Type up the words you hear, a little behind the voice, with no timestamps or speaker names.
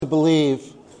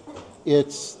believe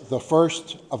it's the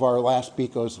first of our last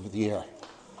Beakos of the year.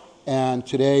 And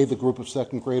today, the group of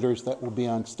second graders that will be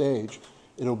on stage,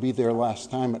 it'll be their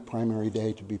last time at primary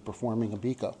day to be performing a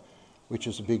Beako, which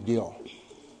is a big deal.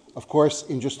 Of course,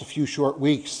 in just a few short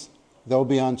weeks, they'll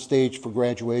be on stage for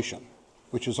graduation,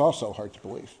 which is also hard to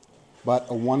believe. But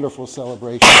a wonderful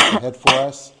celebration ahead for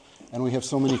us, and we have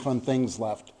so many fun things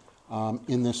left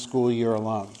in this school year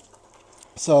alone.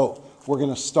 So we're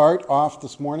going to start off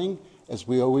this morning, as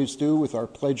we always do, with our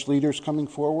pledge leaders coming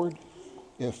forward.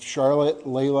 If Charlotte,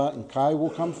 Layla, and Kai will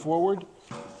come forward,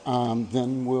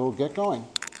 then we'll get going.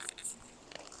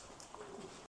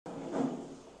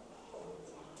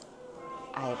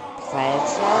 I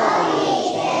pledge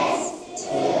allegiance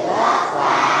to the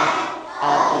flag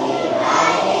of the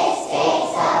United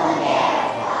States of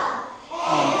America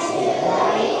and to the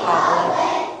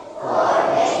republic for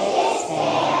which it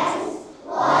stands,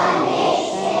 one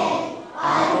nation,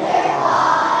 under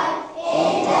God,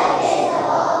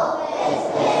 indivisible, with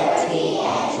liberty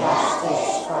and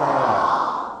justice for all.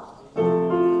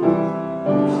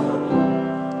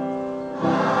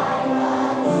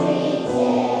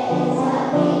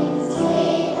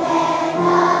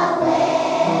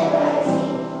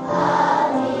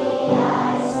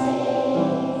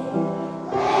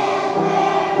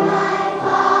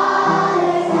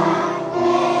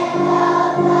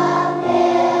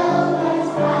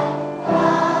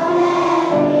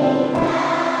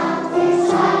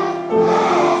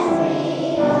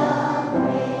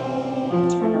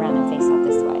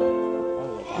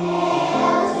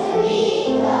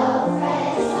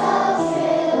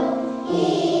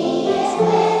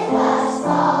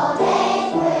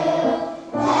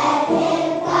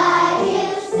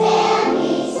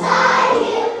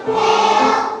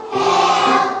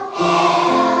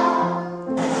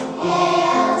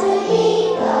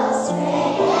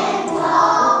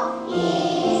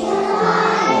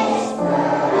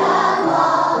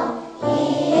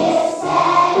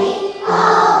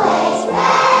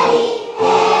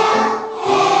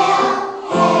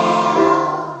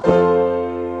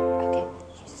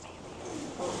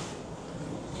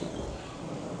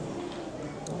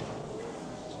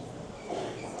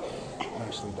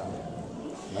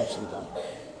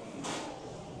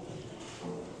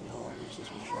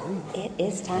 It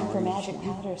is time for magic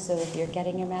powder, so if you're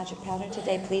getting your magic powder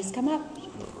today, please come up. Is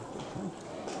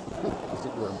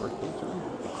it your birthday time?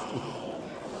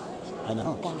 I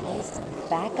know. Guys,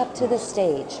 back up to the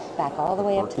stage. Back all the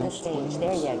way up to the stage.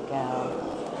 There you go.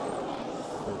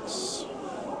 Thanks.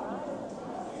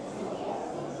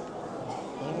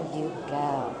 There you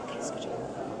go. Okay, switch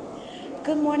over.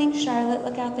 Good morning, Charlotte.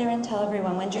 Look out there and tell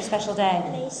everyone. When's your special day?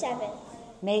 May 7th.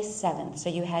 May 7th. So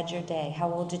you had your day.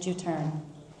 How old did you turn?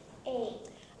 8.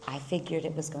 I figured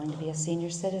it was going to be a senior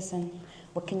citizen.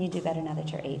 What can you do better now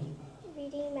that you're 8?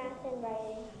 Reading, math, and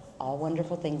writing. All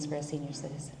wonderful things for a senior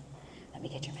citizen. Let me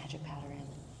get your magic powder in.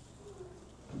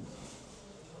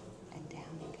 And down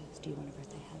it goes. Do you want a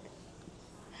birthday hug?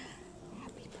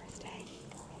 Happy birthday.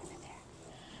 Go right over there.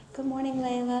 Good morning,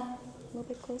 Layla. A little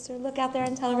bit closer. Look out there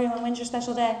and tell everyone, when's your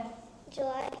special day?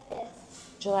 July 5th.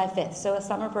 July 5th. So a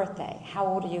summer birthday. How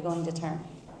old are you going to turn?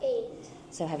 8.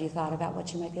 So have you thought about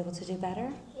what you might be able to do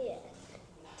better? Yes.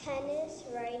 Tennis,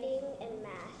 writing, and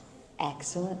math.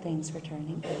 Excellent things for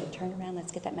turning. Turn around.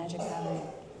 Let's get that magic powder in.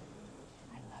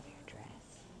 I love your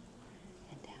dress.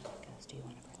 And down it goes. Do you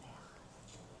want a birthday hug?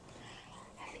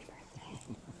 Happy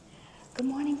birthday. Good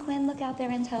morning, Quinn. Look out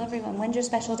there and tell everyone. When's your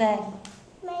special day?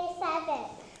 May 7th.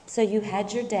 So you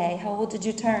had your day. How old did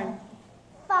you turn?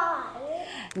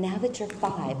 5. Now that you're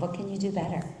 5, what can you do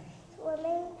better?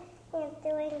 Swimming and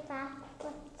doing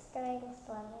backflips during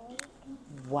swimming.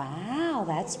 Wow,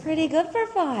 that's pretty good for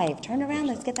 5. Turn around.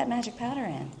 Let's get that magic powder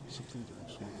in.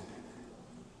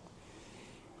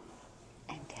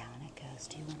 And down it goes.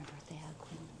 Do you want a birthday hug,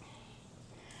 Quinn?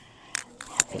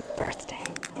 Happy birthday.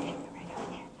 Okay, go right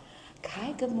over there.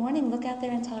 Kai, good morning. Look out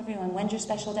there and tell everyone. When's your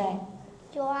special day?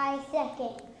 July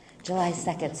 2nd. July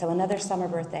 2nd, so another summer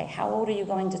birthday. How old are you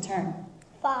going to turn?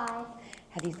 5.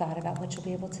 Have you thought about what you'll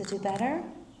be able to do better?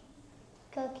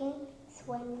 Cooking,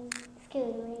 swimming,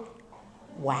 scootering.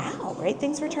 Wow, great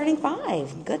things for turning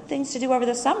 5. Good things to do over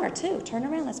the summer, too. Turn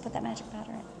around, let's put that magic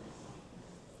powder in.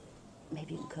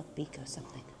 Maybe you can cook Beako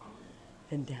something.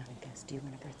 Then down it goes. Do you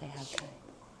want a birthday hug, Kai?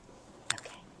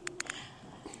 Okay.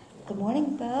 Good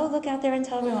morning, Bo. Look out there and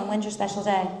tell everyone, when's your special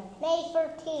day? May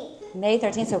 13th. May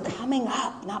 13th, so coming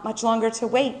up, not much longer to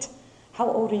wait. How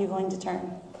old are you going to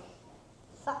turn?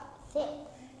 6.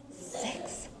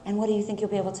 6. And what do you think you'll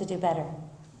be able to do better?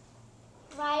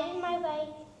 Riding my bike,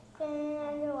 swimming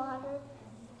underwater.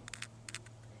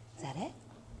 Is that it?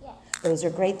 Yeah. Those are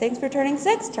great things for turning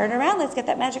 6. Turn around. Let's get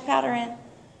that magic powder in. And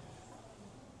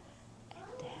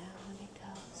down it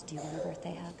goes. Do you want a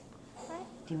birthday hug? What?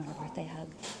 Do you want a birthday hug?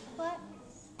 What?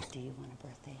 Do you want a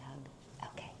birthday hug?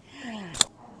 Okay.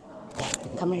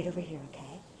 Come right over here,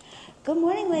 okay? Good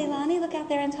morning, Leilani. Look out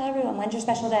there and tell everyone. When's your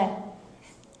special day?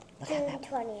 Look out June that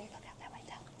 20th. Look out that way.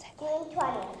 Say it. June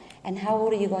 20th. And how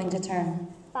old are you going to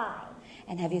turn? 5.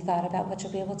 And have you thought about what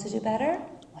you'll be able to do better?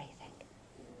 What do you think?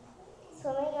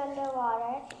 Swimming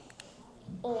underwater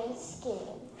and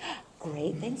skiing.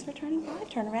 Great. Thanks for turning 5.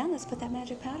 Turn around. Let's put that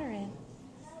magic powder in.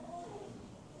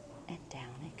 And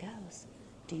down it goes.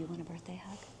 Do you want a birthday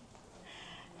hug?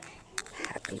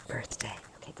 Happy birthday.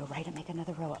 Okay, go right and make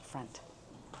another row up front.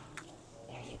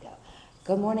 There you go.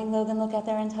 Good morning, Logan. Look out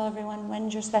there and tell everyone,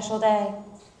 when's your special day?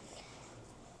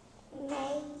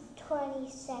 May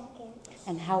 22nd.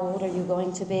 And how old are you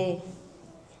going to be?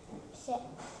 6.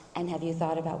 And have you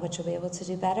thought about what you'll be able to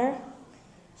do better?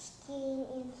 Skiing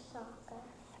and soccer.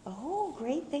 Oh,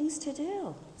 great things to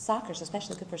do. Soccer's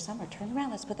especially good for summer. Turn around.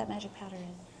 Let's put that magic powder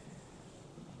in.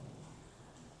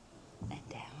 And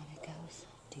down it goes.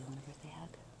 Do you want a birthday hug?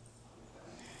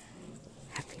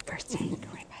 Happy birthday. Go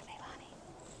right by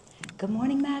Leilani. Good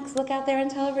morning, Max. Look out there and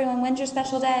tell everyone, when's your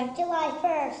special day? July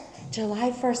 1st.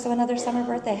 July 1st, so another summer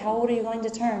birthday. How old are you going to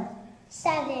turn?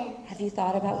 7. Have you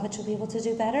thought about what you'll be able to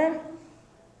do better?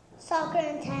 Soccer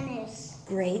and tennis.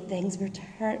 Great things for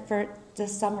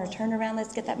this summer. Turn around.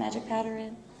 Let's get that magic powder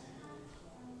in.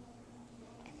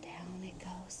 And down it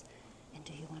goes. And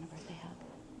do you want a birthday hug?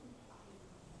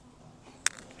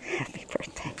 Happy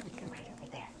birthday. Go right over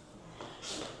there.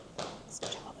 Let's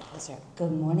get you a little bit closer.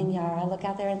 Good morning, Yara. Look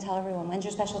out there and tell everyone, when's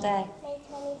your special day? May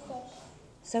 26th.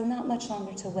 So not much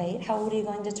longer to wait. How old are you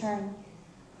going to turn?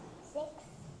 6.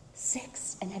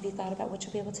 6. And have you thought about what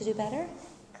you'll be able to do better?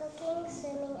 Cooking,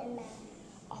 swimming, and math.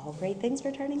 All great things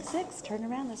for turning 6. Turn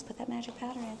around. Let's put that magic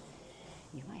powder in.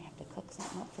 You might have to cook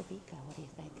something up for Beako. What do you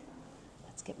think?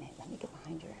 Let me get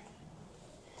behind your...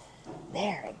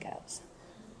 There it goes.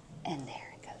 And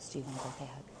there it goes. Do you want a birthday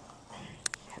hug?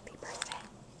 Happy birthday.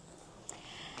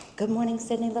 Good morning,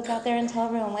 Sydney. Look out there and tell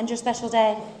everyone, when's your special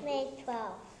day? May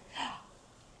 12th.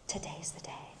 Today's the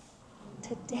day.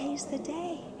 Today's the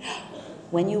day.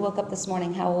 When you woke up this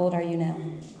morning, how old are you now?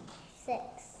 6.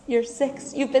 You're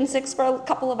 6. You've been 6 for a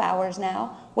couple of hours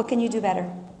now. What can you do better?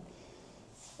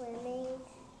 Swimming,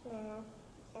 math,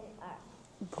 and art.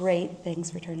 Great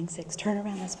things for turning 6. Turn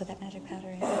around. Let's put that magic powder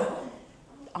in.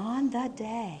 On the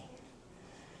day.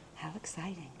 How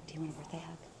exciting. Do you want a birthday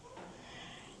hug?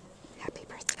 Happy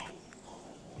birthday.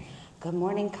 Good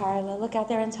morning, Carla. Look out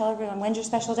there and tell everyone, when's your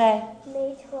special day?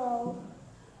 May 12th.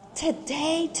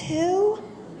 Today, too?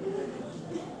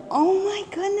 Oh, my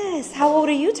goodness. How old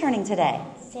are you turning today?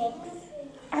 6.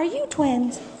 Are you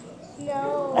twins?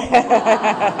 No.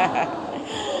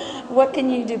 What can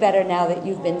you do better now that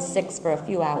you've been 6 for a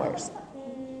few hours?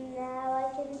 Now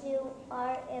I can do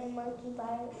art and monkey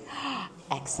bars.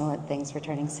 Excellent things for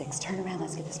turning 6. Turn around.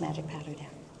 Let's get this magic powder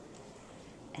down.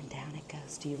 And down it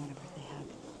goes. Do you want a birthday hug?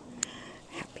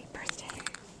 Happy birthday.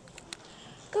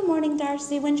 Good morning,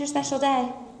 Darcy. When's your special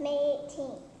day? May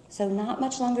 18th. So not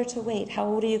much longer to wait. How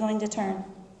old are you going to turn?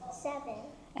 7.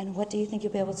 And what do you think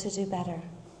you'll be able to do better?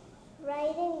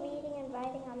 Writing, reading, and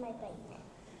riding on my bike.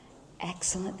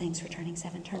 Excellent things for turning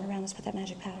 7. Turn around. Let's put that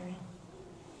magic powder in.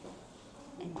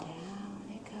 And down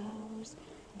it goes.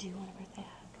 Do you want a birthday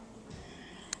hug?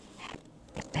 Happy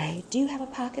birthday. Do you have a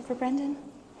pocket for Brendan?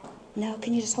 No?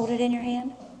 Can you just hold it in your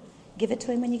hand? Give it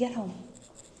to him when you get home.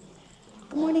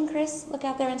 Good morning, Chris. Look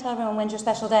out there and tell everyone, when's your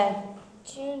special day?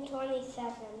 June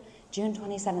 27th. June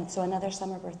 27th, so another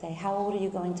summer birthday. How old are you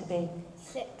going to be?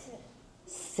 6.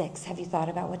 6. Have you thought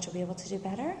about what you'll be able to do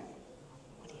better?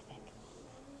 What do you think?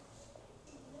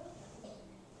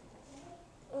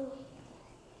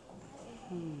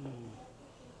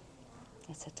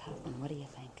 That's a tough one. What do you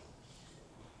think?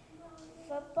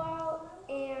 Football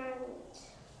and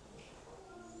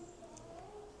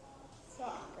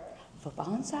soccer.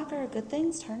 Football and soccer are good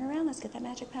things. Turn around. Let's get that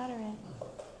magic powder in.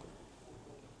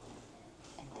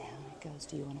 And down it goes.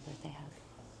 Do you want a birthday hug?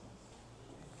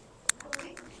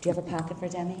 Okay. Do you have a pocket for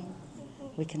Demi?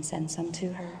 We can send some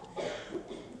to her.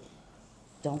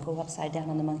 Don't go upside down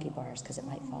on the monkey bars because it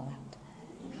might fall out.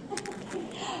 Okay.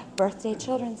 Birthday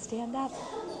children, stand up.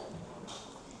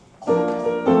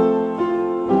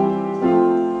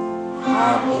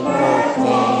 Happy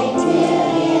birthday to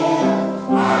you.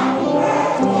 Happy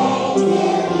birthday to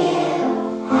you.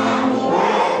 Happy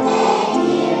birthday,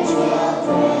 dear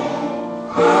children.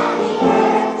 Happy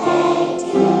birthday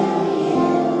to you.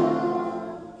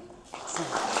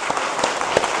 Excellent.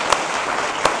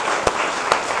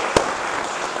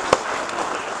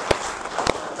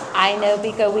 I know,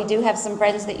 Beako, we do have some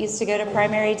friends that used to go to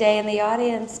primary day in the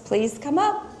audience. Please come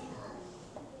up.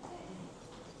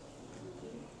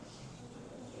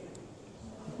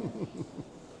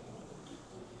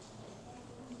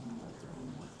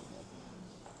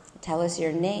 Tell us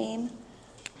your name,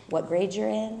 what grade you're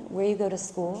in, where you go to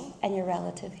school, and your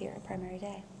relative here at primary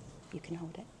day. You can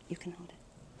hold it. You can hold it.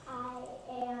 I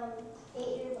am 8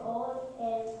 years old,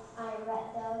 and I'm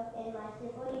Red Dove, and my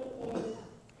sibling is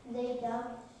Zay Dove,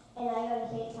 and I go to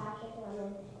St. Patrick, and I'm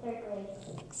in 3rd grade.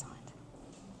 Excellent.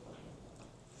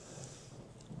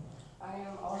 I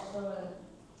am also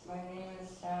my name is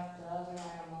Shaq Dove, and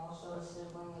I am also a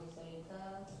sibling with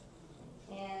Zeta.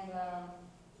 And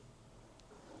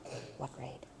What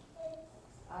grade?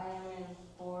 I am in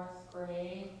 4th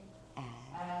grade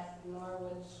at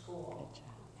Norwood School. Good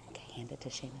job. Okay, hand it to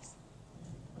Seamus.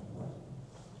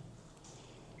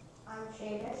 I'm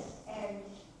Seamus, and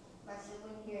my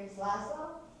sibling here is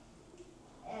Laszlo,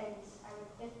 and I'm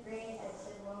in 5th grade at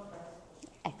St. Wilfred.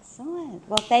 Excellent.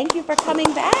 Well, thank you for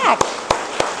coming back.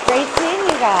 Great seeing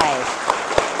you guys.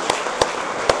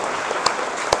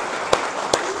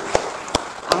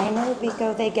 I know,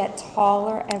 Beako, they get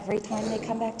taller every time they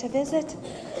come back to visit.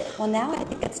 Well, now I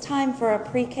think it's time for a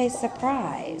pre-K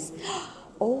surprise.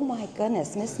 Oh my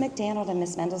goodness, Ms. McDanald and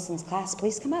Ms. Mendelson's class,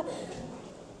 please come up.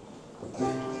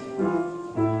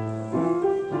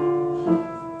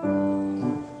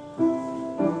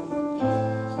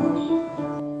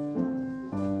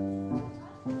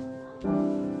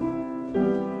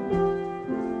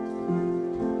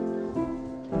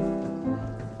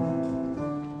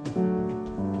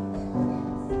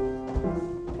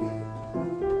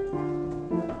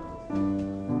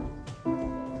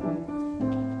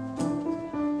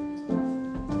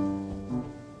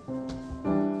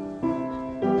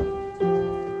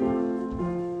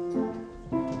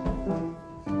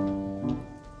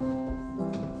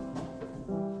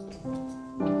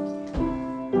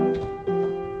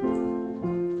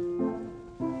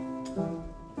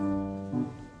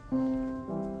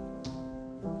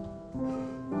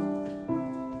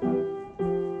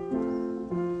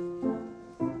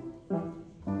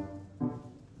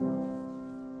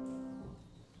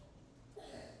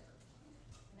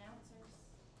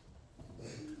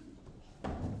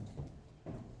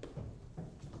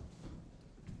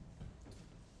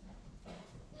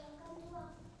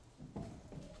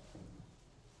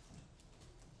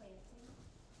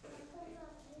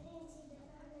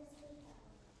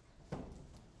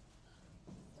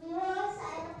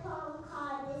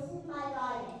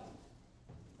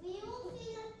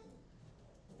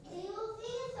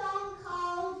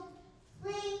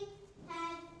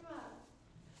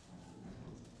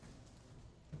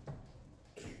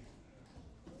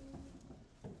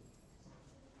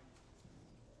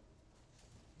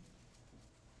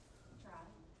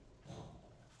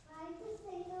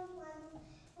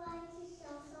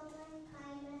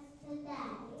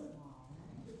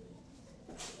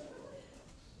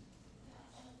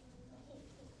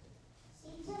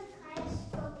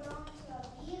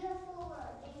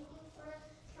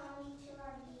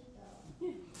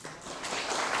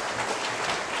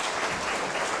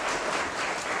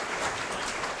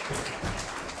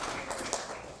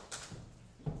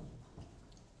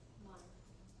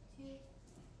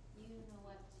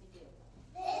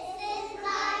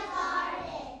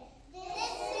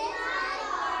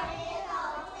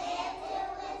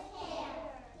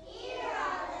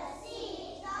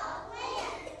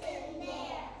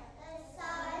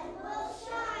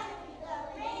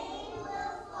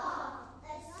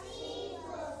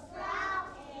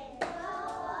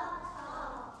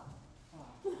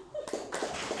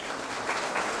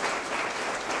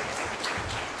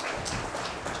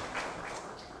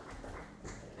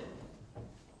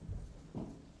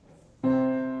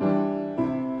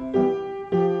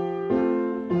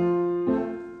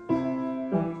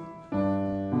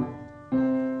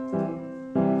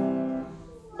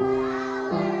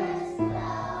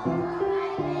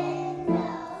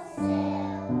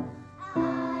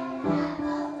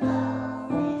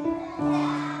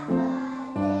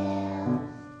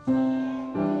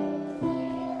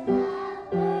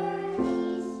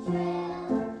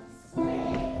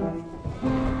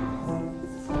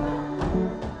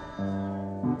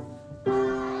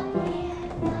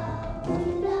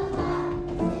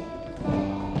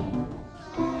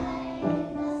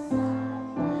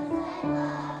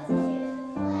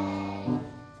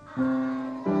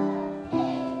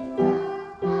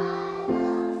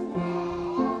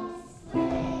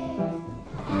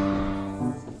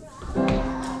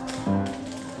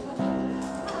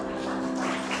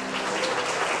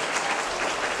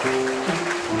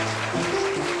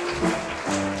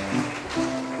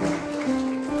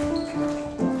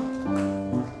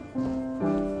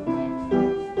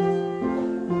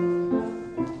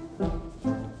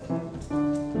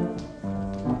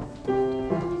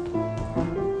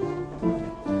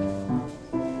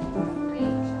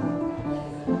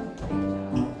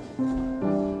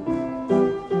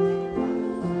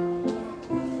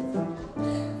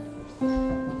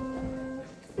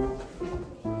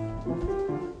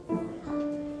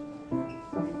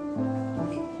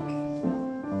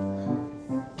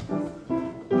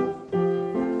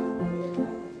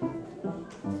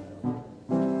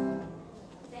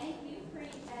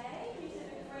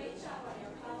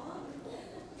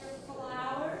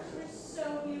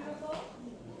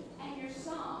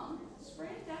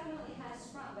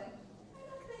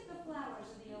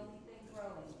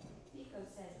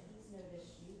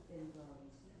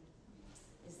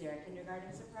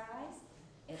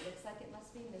 looks like it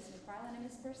must be Ms. McFarland and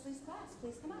Ms. Pursley's class.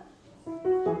 Please come up.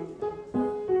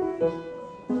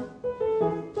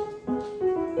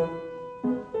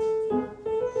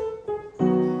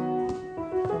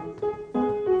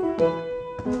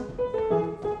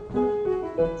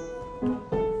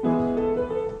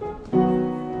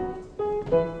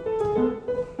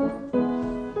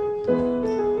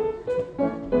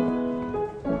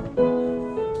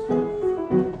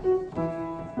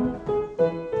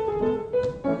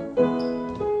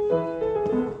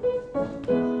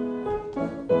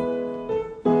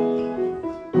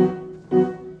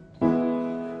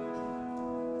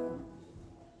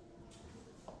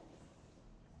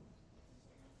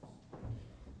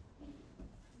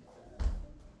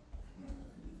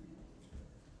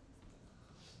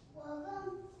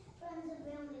 Welcome, friends and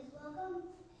families. Welcome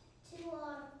to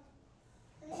our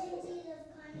Agencies of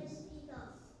Kindness Beako.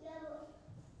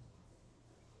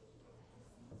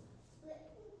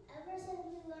 Ever since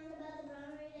we learned about the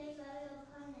primary day value of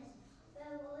kindness, we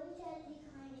have always tried to be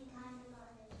kind and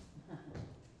kind-hearted.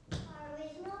 Our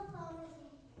original poem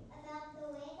is about the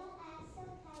way that acts of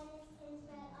kindness can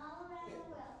spread all around the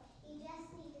world. You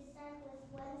just need to start with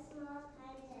one small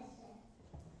kind gesture.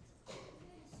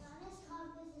 Sun is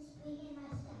carved with a spring in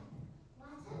my step.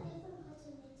 Watch how different parts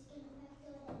of it can affect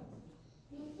your day.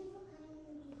 Thank you for coming,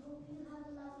 and we hope you have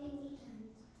a lovely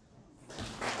weekend.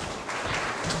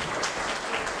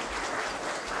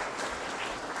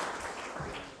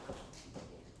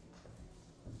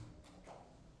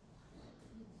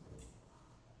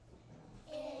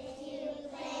 If you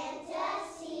plant a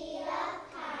seed of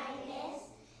kindness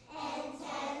and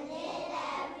tend it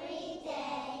every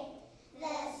day,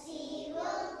 the seed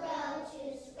will grow to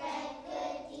spread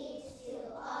good deeds to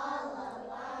all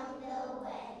along the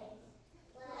way.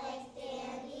 Like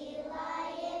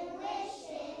dandelion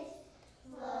wishes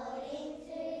floating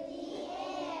through the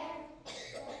air,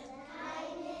 the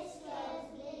kindness gets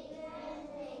bigger and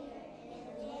bigger and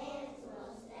lands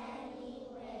most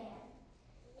anywhere.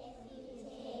 If you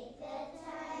take the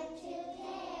time to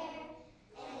care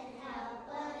and help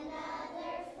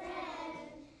another friend,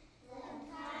 the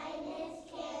kindness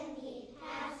can be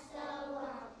passed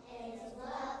along and its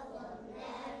love will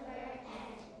never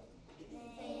end.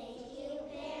 Thank you,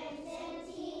 parents and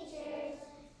teachers,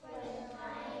 for the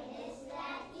kindness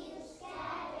that you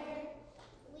scatter.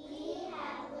 We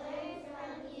have learned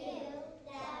from you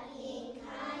that being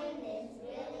kind is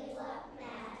really what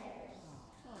matters.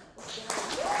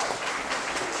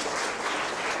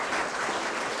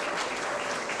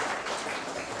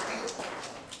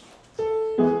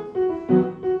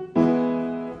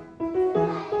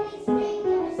 Lively spring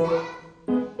your step.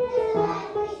 There's a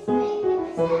lively spring your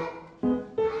step.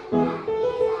 I'm happy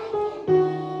as I can be.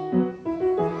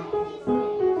 Lively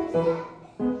spring your step.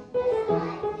 There's a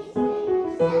lively spring your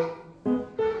step.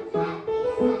 I'm happy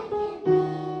as I can be.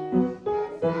 The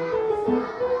flowers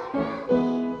all around me.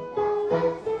 The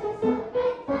flowers are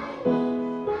right by me.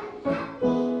 I'm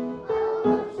happy. Oh,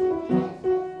 won't you dance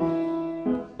with me?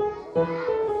 The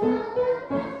flowers all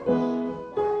around me.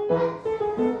 The flowers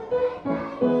are right by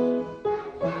me. I'm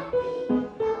happy.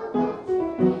 Oh, won't you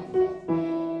dance with me?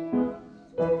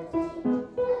 Floating,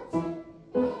 floating,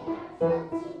 they are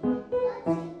floating,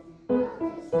 floating, oh,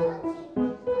 just floating,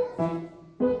 floating,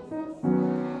 makes me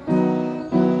smile.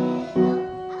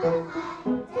 Up high,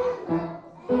 down low,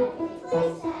 every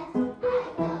place that I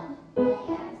go, they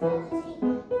are floating,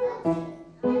 floating,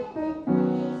 and it makes me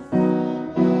wiggle. So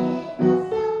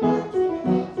won't you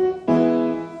dance with me?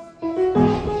 There's a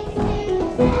frantic swing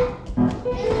step,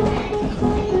 there's a frantic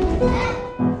swing step.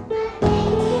 I'm happy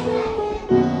as I can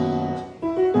be. Frantic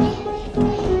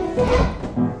swing step,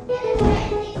 there's a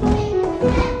frantic swing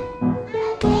step.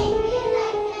 I'm angry as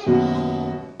I can be.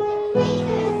 The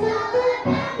creatures all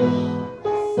around me,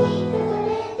 the seeds are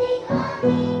landing on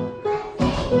me. I'm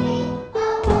angry,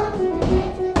 oh won't you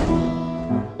dance with me?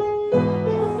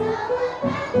 It's all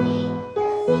around me, the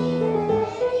seeds are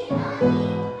landing on me.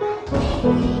 I'm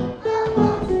angry, oh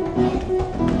won't you dance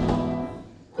with me?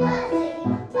 Buzzing,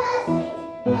 buzzing,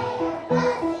 they are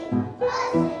buzzing,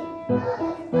 buzzing, oh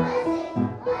it's buzzing,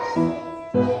 buzzing,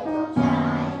 it will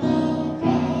drive me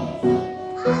crazy.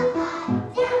 Up high,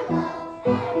 down low,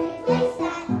 every place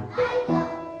that I go,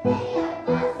 they are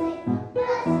buzzing,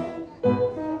 buzzing,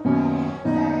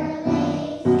 never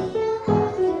lazy.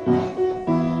 Won't you dance with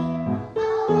me?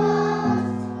 Oh,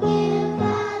 won't you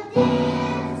come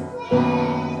dance with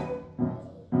me?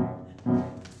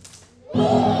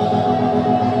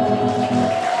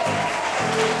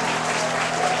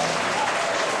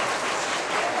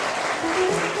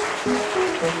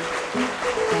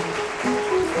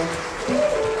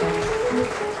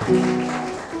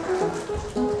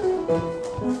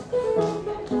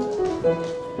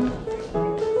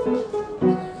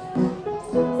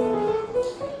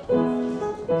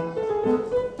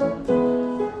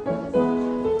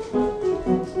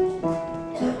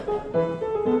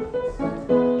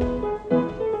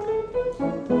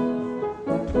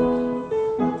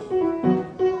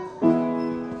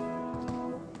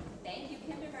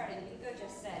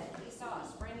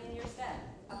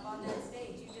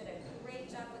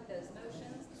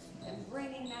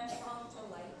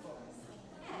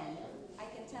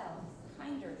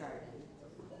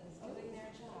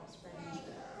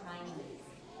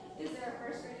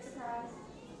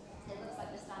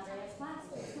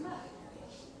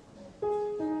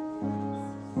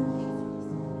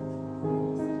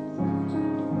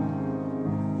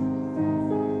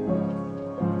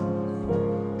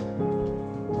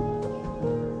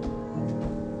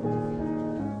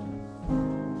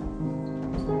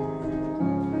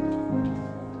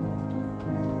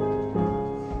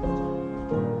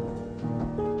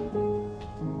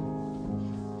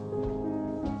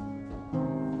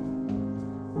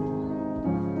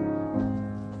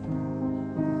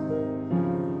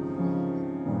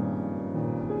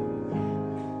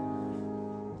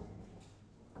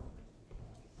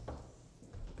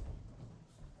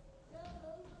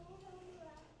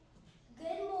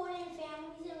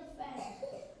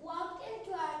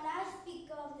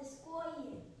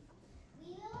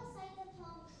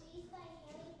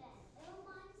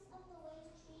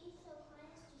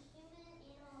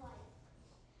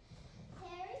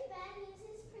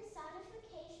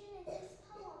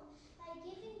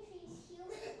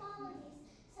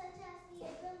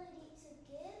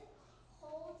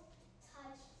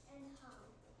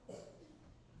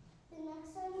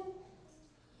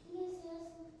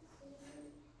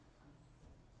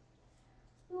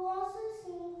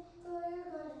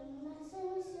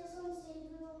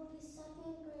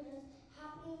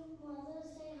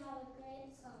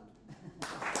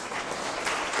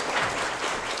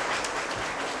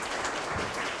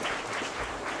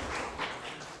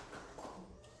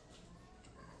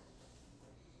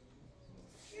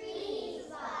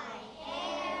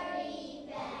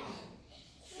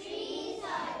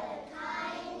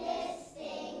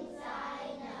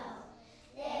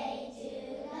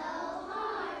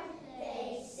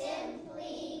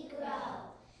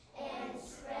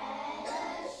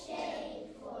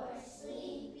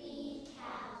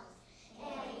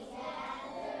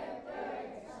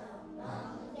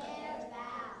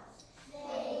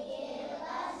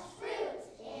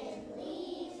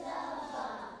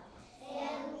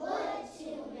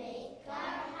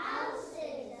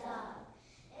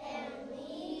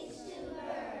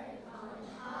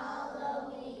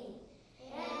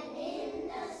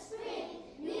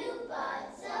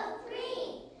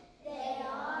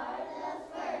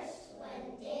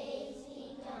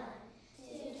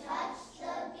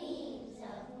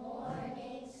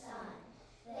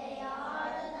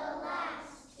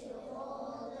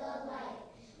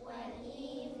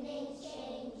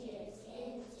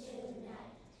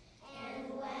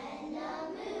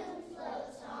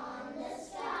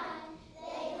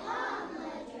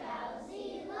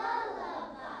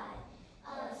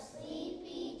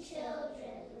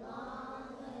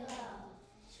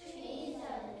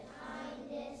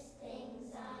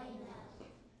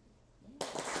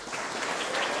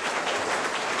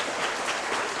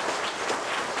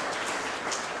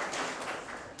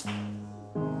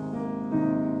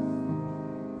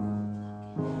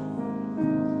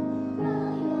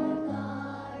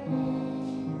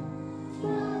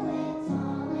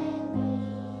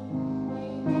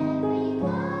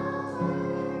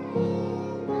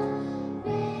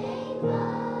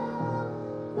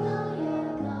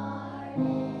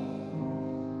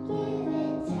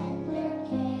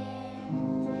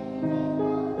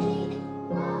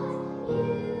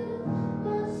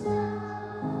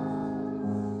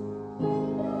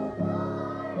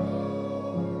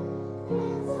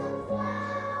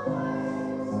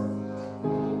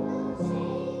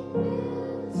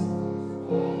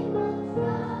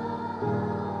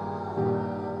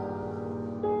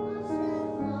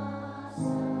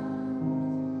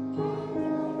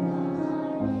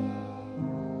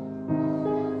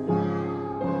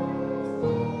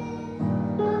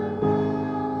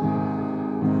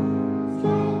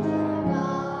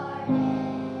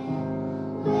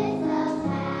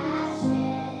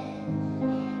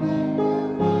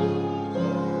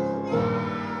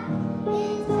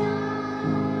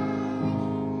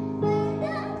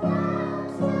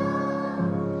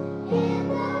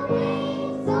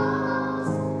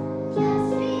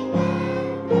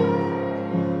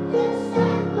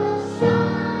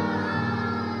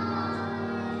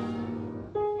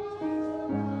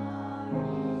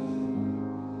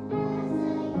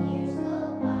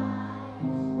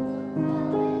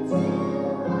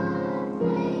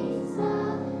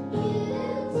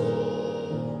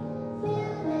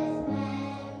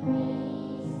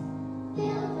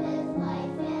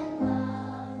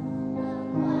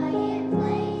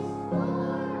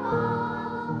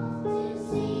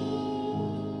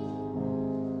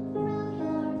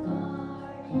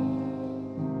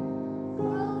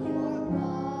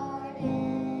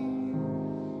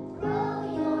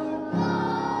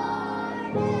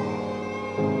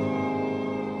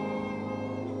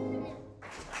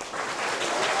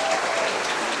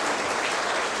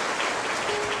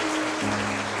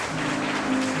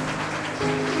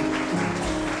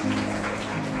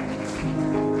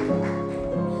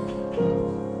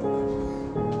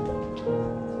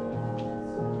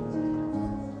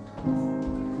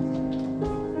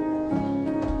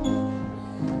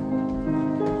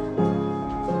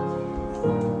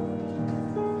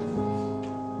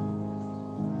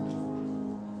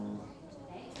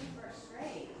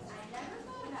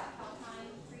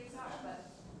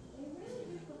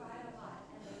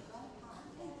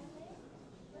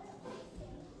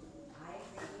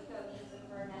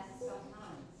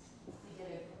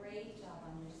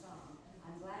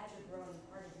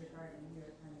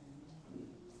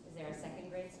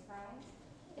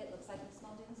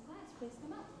 please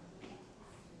come up.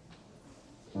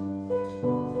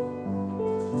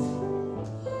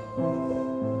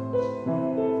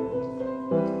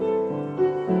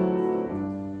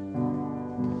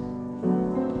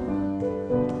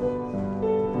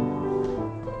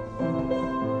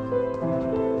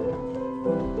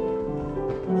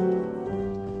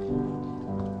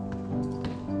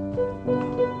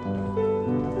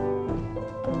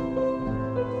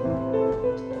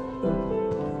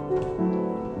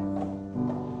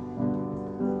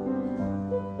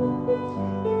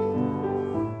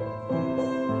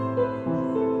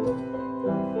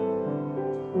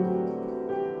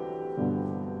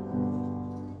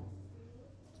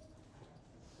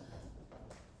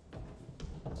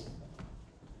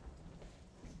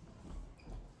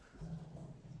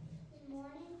 Good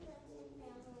morning, friends and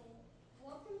family.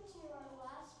 Welcome to our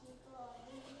last Beako of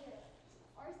the year.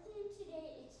 Our theme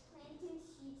today is planting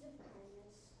seeds of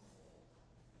kindness.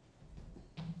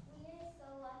 We are so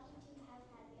lucky to have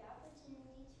had the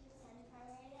opportunity to attend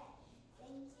primary day.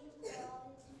 Thank you for all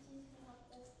the teachers who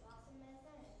helped us blossom as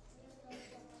learners. We have learned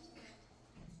so much in our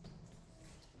time.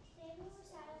 Today we will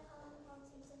chat on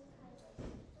seeds of kindness.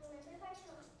 Remember by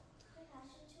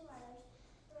compassion to others,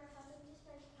 who are helping to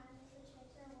spread kindness which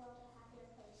makes our world a happier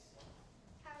place.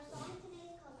 Our song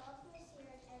today is called Love is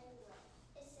Here and Everywhere.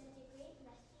 It sends a great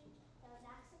message that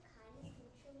acts of kindness can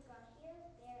truly go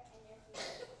here, there, and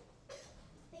everywhere.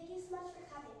 Thank you so much for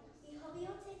coming. We hope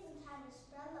you'll take some time to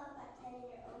spread love by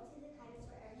planting your own seeds of kindness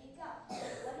wherever you go. Have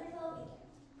a wonderful weekend.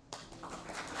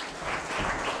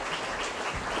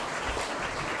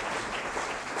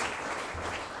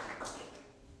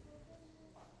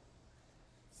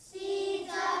 Seeds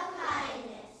of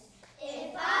kindness.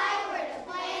 If I were to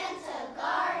plant a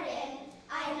garden,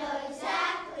 I know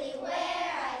exactly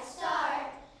where I'd start.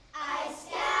 I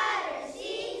scatter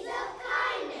seeds of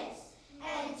kindness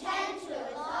and tend to it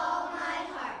with all my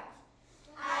heart.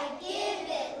 I give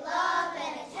it love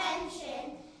and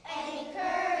attention and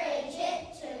encourage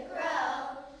it to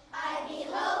grow. I be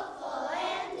hopeful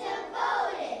and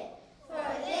devoted, for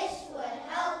this would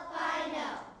help, I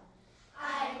know.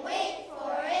 I'd wait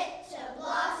for it to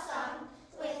blossom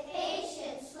with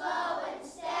patience, slow and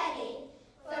steady.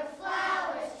 For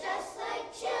flowers, just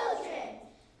like children,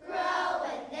 grow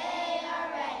when they are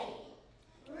ready.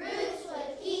 Roots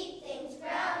would keep things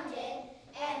grounded,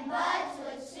 and buds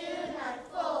would soon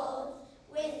unfold.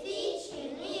 With each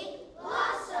unique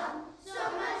blossom, so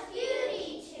much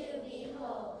beauty to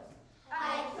behold.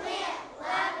 I plant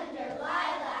lavender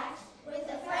lilacs with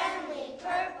a friendly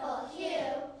purple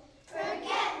hue.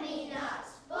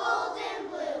 Forget-me-nots, bold and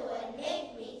blue, would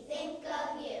make me think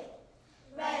of you.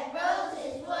 Red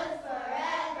roses would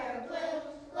forever bloom,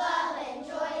 love and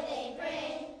joy they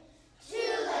bring.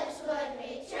 Tulips would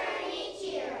return each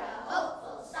year, a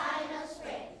hopeful sign of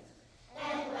spring.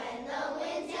 And when the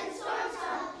winds and storms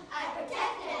come, I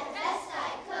protect it as best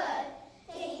I could,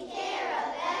 taking care of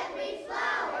every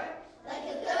flower, like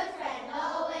a good friend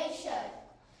always should.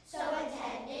 So in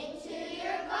tending to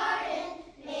your garden,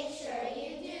 make sure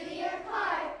you do your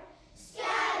part.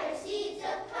 Scatter seeds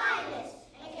of kindness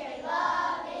and carry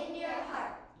love in your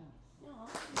heart.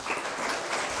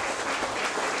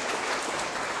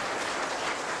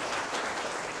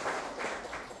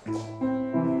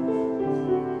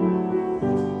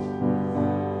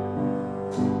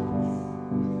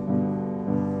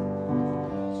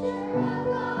 Picture a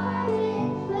garden,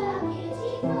 a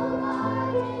beautiful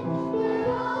garden, where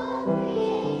all of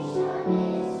creation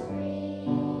is free.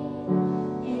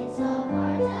 It's all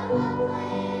part of a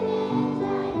plan, and I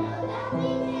know that we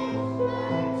can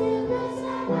learn to live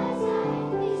side by side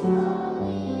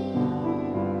peacefully.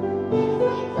 If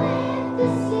we plant the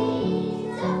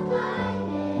seeds of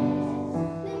kindness,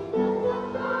 think of the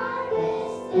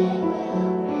harvest they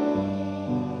will bring.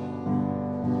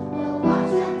 We'll watch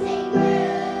them take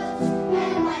root,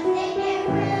 and when they bear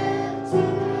fruit,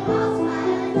 we'll all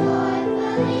smile and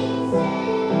joyfully say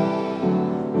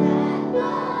that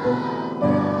love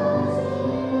grows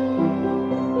here.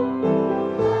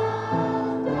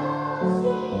 Love grows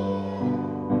here.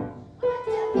 What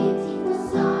a beautiful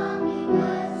song we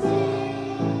would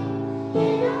sing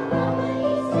in a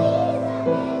rainy season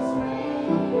in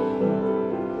spring.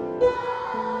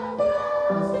 Love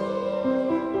grows here.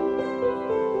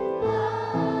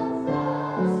 Love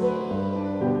grows here.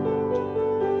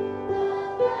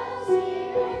 Love grows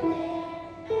here and there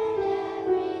and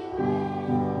everywhere.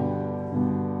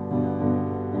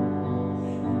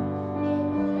 In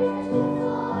order to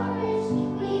flourish,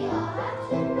 we all have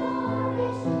to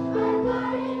nourish our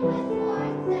garden with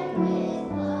warmth and with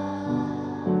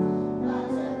love.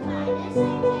 Lots of kindness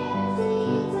and care,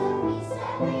 seeds of peace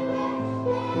everywhere.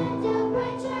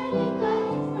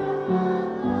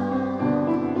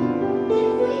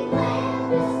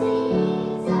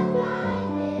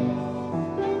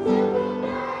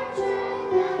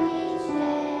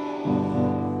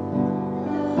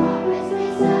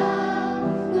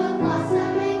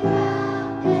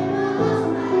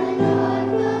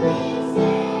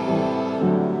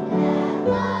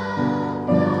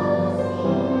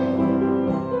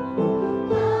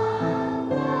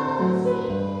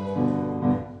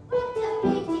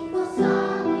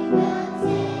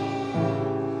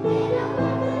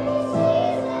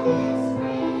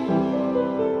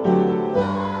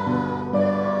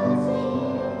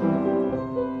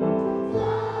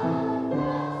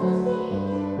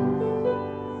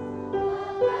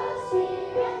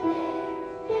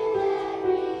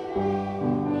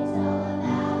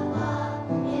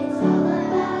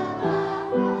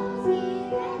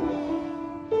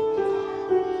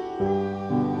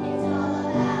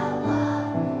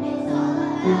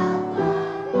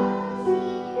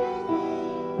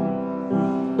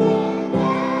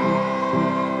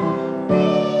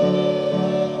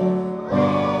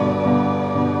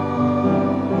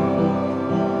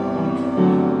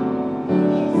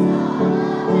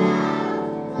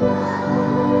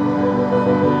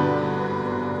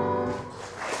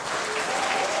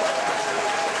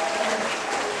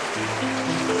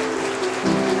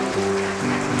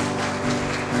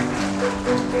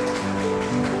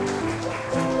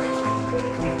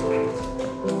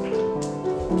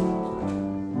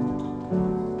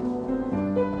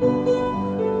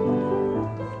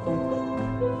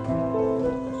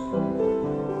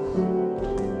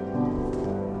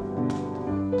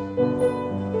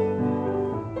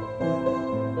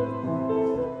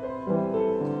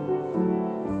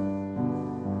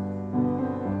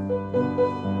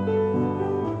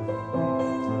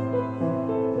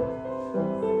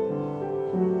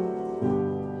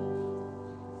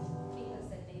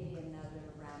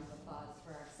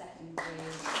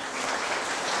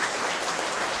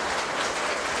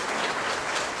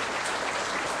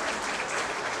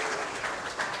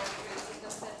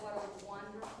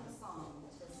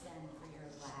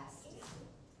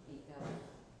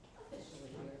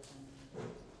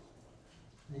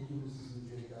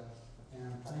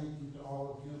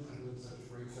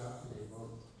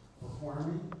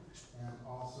 performing and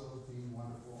also the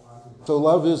wonderful audience. So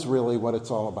love is really what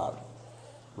it's all about,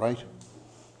 right?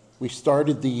 We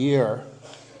started the year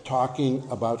talking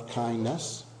about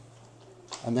kindness,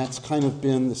 and that's kind of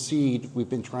been the seed we've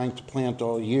been trying to plant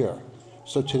all year.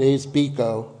 So today's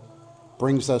Beako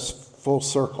brings us full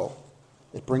circle.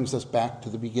 It brings us back to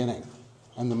the beginning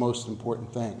and the most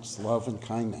important things, love and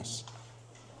kindness.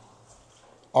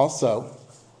 Also,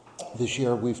 this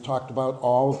year we've talked about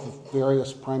all the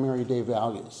various primary day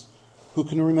values. Who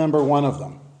can remember one of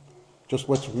them? Just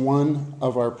what's one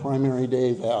of our primary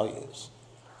day values?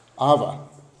 Ava.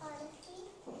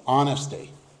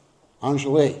 Honesty.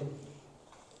 Anjali.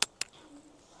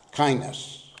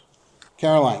 Kindness.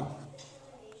 Caroline.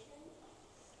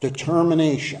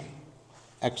 Determination.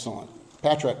 Excellent.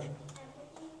 Patrick.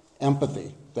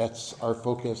 Empathy. That's our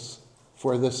focus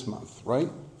for this month, right?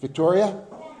 Victoria?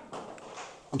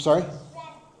 I'm sorry?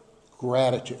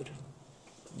 Gratitude.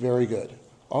 Very good.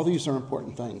 All these are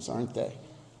important things, aren't they?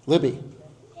 Libby?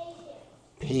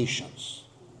 Patience.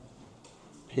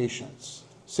 Patience.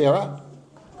 Sarah?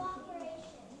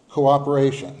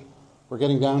 Cooperation. We're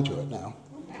getting down to it now.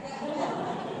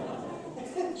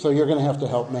 So you're going to have to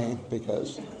help me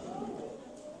because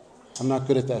I'm not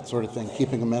good at that sort of thing,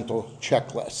 keeping a mental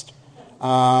checklist.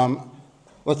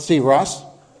 Let's see, Ross?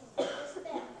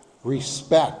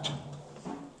 Respect.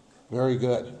 Very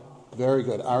good. Very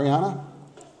good. Ariana?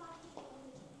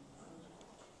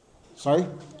 Sorry?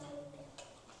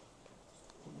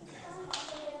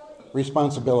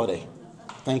 Responsibility.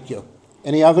 Thank you.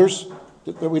 Any others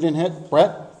that we didn't hit?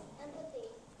 Brett?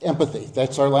 Empathy.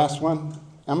 That's our last one.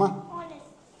 Emma?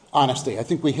 Honesty. I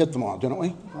think we hit them all, didn't we?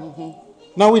 Mm-hmm.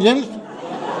 No, we didn't?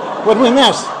 What did we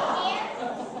miss?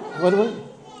 What did we?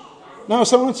 No,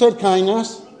 someone said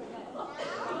kindness.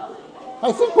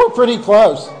 I think we're pretty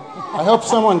close. I hope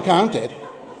someone counted.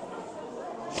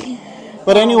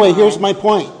 But anyway, here's my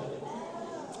point.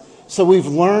 So we've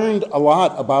learned a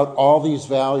lot about all these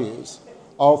values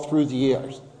all through the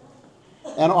years.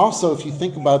 And also, if you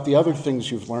think about the other things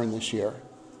you've learned this year,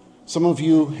 some of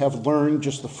you have learned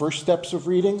just the first steps of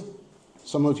reading.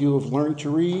 Some of you have learned to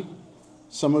read.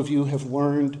 Some of you have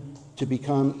learned to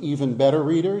become even better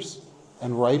readers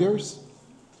and writers.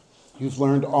 You've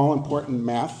learned all important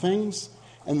math things.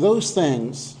 And those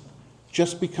things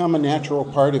just become a natural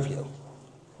part of you.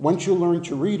 Once you learn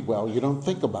to read well, you don't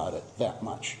think about it that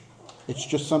much. It's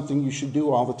just something you should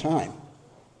do all the time.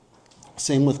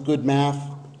 Same with good math,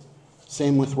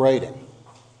 same with writing.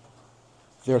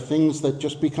 There are things that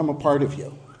just become a part of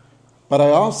you. But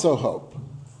I also hope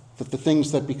that the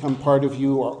things that become part of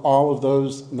you are all of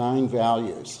those 9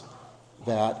 values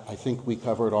that I think we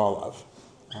covered all of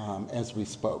as we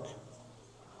spoke.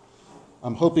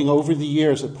 I'm hoping over the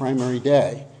years at Primary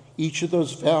Day, each of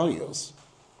those values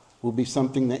will be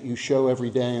something that you show every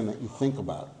day and that you think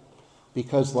about.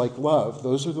 Because like love,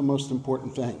 those are the most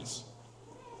important things.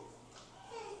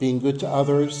 Being good to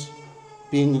others,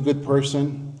 being a good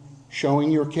person,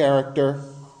 showing your character,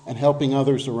 and helping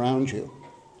others around you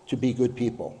to be good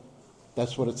people.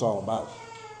 That's what it's all about.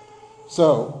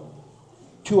 So,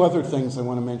 2 other things I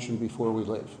want to mention before we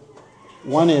leave.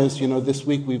 One is, this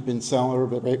week we've been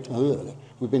celebrating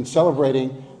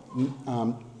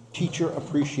Teacher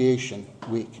Appreciation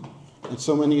Week. And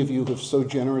so many of you have so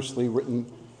generously written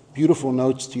beautiful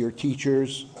notes to your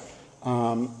teachers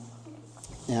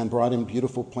and brought in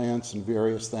beautiful plants and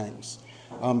various things.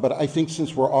 But I think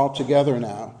since we're all together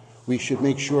now, we should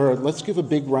make sure, let's give a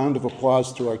big round of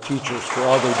applause to our teachers for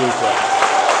all they do for us.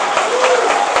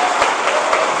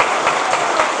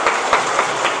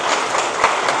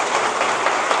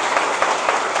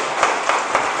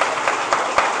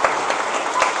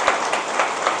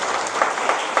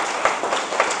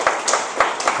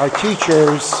 Our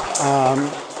teachers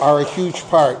are a huge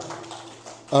part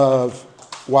of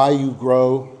why you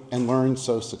grow and learn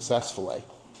so successfully.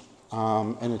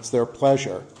 And it's their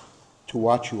pleasure to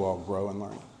watch you all grow and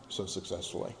learn so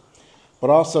successfully. But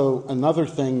also, another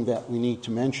thing that we need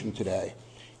to mention today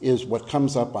is what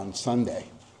comes up on Sunday,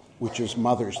 which is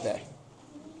Mother's Day.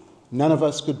 None of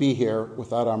us could be here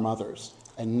without our mothers,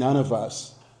 and none of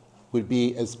us would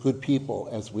be as good people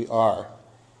as we are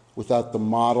without the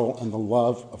model and the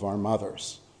love of our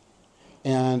mothers.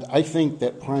 And I think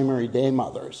that Primary Day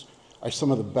mothers are some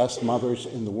of the best mothers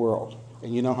in the world.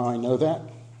 And you know how I know that?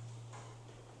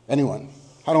 Anyone?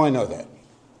 How do I know that?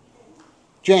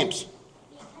 James.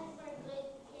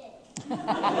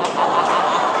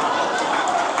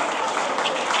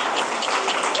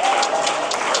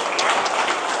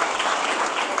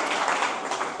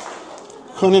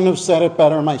 Couldn't have said it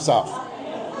better myself.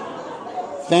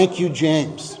 Thank you,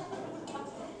 James.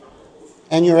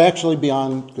 And you're actually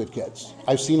beyond good kids.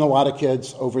 I've seen a lot of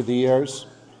kids over the years.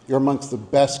 You're amongst the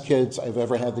best kids I've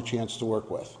ever had the chance to work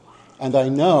with. And I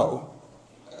know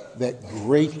that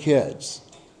great kids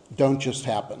don't just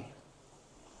happen.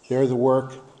 They're the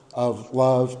work of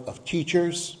love of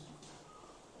teachers,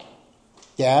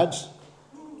 dads,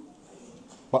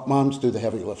 but moms do the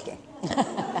heavy lifting.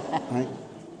 Right?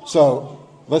 So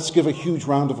let's give a huge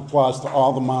round of applause to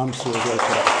all the moms who are here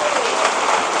today.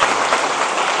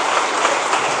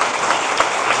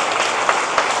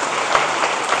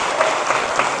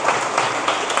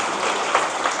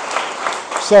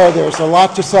 So there's a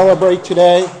lot to celebrate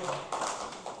today.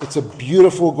 It's a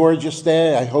beautiful, gorgeous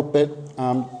day. I hope that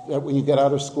when you get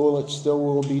out of school, it still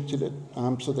will be today,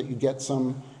 so that you get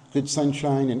some good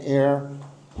sunshine and air,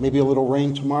 maybe a little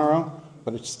rain tomorrow,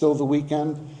 but it's still the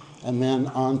weekend, and then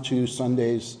on to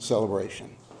Sunday's celebration.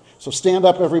 So stand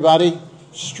up, everybody,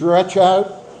 stretch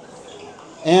out,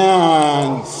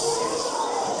 and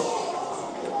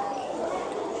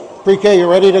PreK,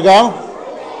 you ready to go?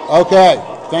 Okay,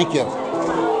 thank you.